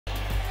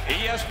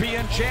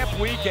ESPN Champ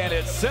Week, and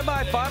it's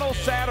semifinal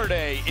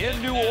Saturday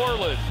in New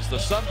Orleans. The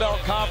Sun Belt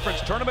Conference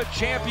Tournament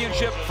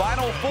Championship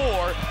Final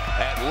Four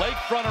at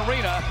Lakefront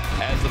Arena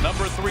as the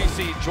 #3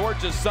 seed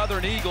Georgia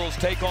Southern Eagles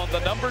take on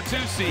the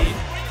 #2 seed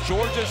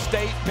Georgia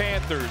State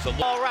Panthers.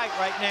 All right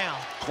now.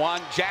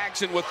 Quan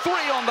Jackson with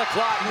 3 on the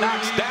clock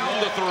knocks down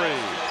the 3.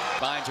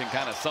 Byington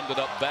kind of summed it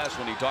up best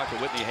when he talked to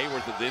Whitney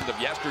Hayworth at the end of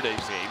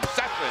yesterday's game.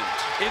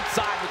 Sessions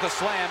inside with the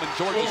slam, and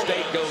Georgia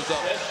State goes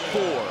up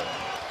 4.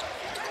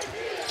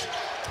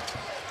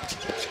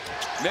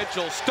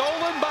 Mitchell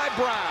stolen by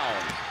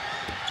Brown,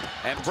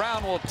 and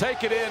Brown will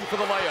take it in for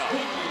the layup.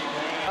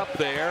 Up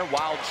there,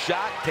 wild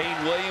shot.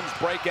 Kane Williams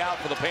breakout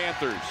for the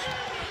Panthers.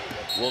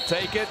 Will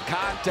take it,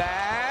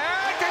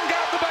 contact, and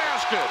got the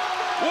basket.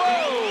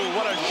 Whoa,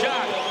 what a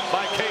shot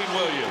by Kane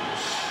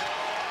Williams.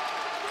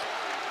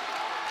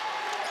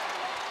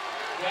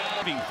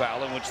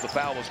 Foul in which the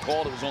foul was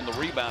called. It was on the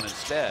rebound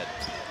instead.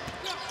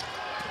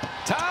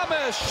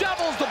 Thomas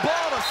shovels the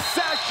ball to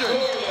Session.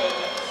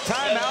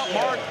 Timeout,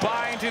 Mark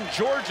Byington.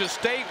 Georgia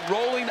State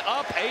rolling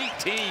up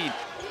 18.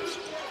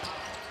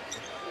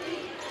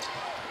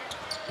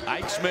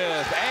 Ike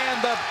Smith,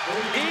 and the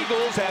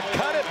Eagles have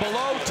cut it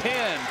below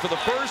 10 for the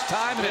first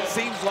time, and it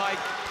seems like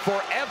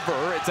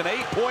forever. It's an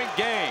 8-point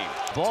game.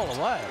 Ball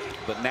away.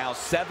 But now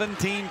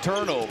 16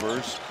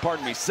 turnovers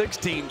as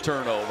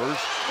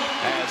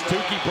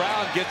Tookie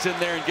Brown gets in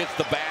there and gets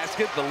the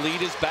basket. The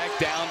lead is back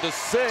down to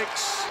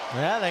 6.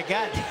 Well, they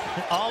got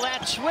all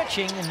that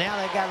switching, and now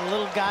they got a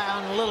little guy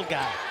on a little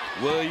guy.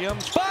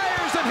 Williams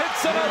fires and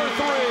hits another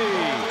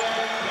 3.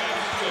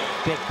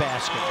 Big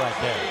basket right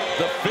there.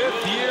 The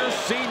 5th-year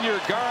senior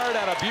guard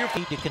out of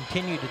Beaufort. To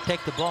continue to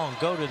take the ball and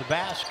go to the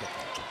basket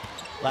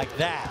like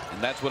that.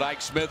 And that's what Ike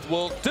Smith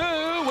will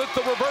do with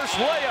the reverse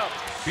layup.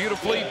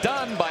 Beautifully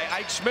done by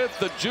Ike Smith,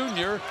 the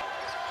junior.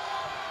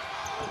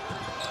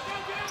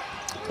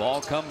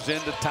 Ball comes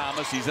into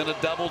Thomas. He's in a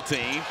double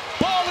team.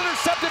 Ball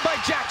intercepted by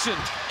Jackson.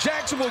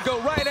 Jackson will go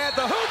right at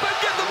the hoop and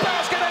get the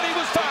basket, and he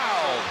was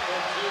fouled.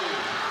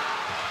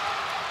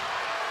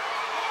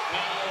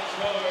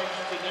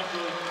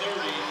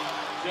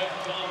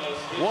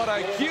 What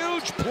a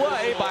huge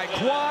play by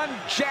Quan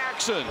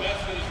Jackson.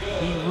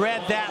 He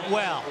read that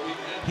well.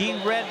 He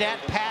read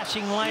that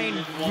passing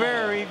lane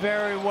very,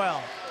 very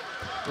well.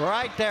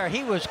 Right there,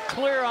 he was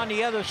clear on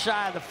the other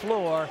side of the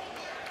floor.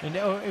 And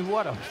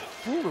what a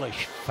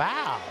foolish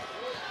foul.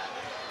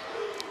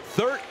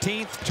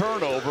 13th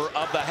turnover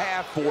of the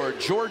half for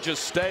Georgia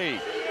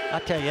State. I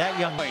tell you, that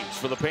young points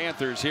for the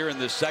Panthers here in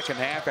this second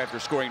half after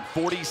scoring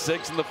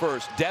 46 in the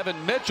first.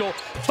 Devin Mitchell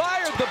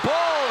fired the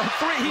ball.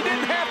 3. He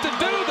didn't have to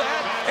do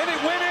that, and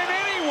it went in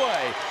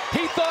anyway.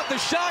 He thought the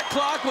shot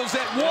clock was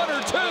at 1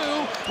 or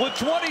 2 with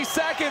 20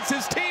 seconds.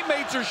 His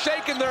teammates are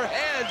shaking their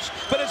heads,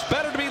 but it's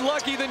better to be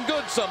lucky than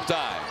good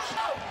sometimes.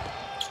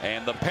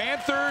 And the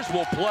Panthers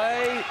will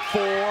play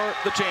for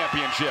the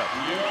championship.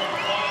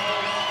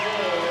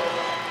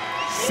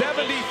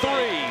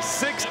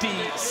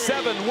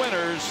 73-67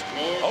 winners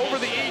over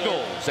the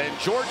Eagles, and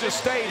Georgia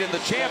State in the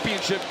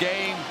championship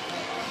game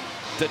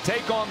to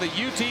take on the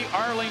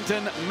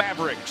UT-Arlington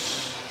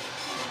Mavericks.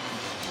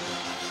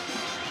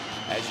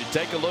 As you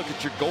take a look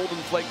at your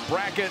Golden Flake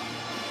bracket,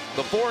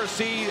 the 4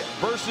 seed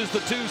versus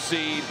the 2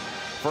 seed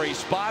for a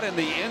spot in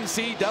the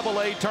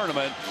NCAA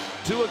tournament,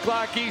 2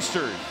 o'clock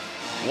Eastern,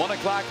 1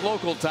 o'clock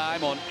local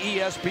time on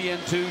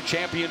ESPN2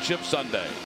 Championship Sunday.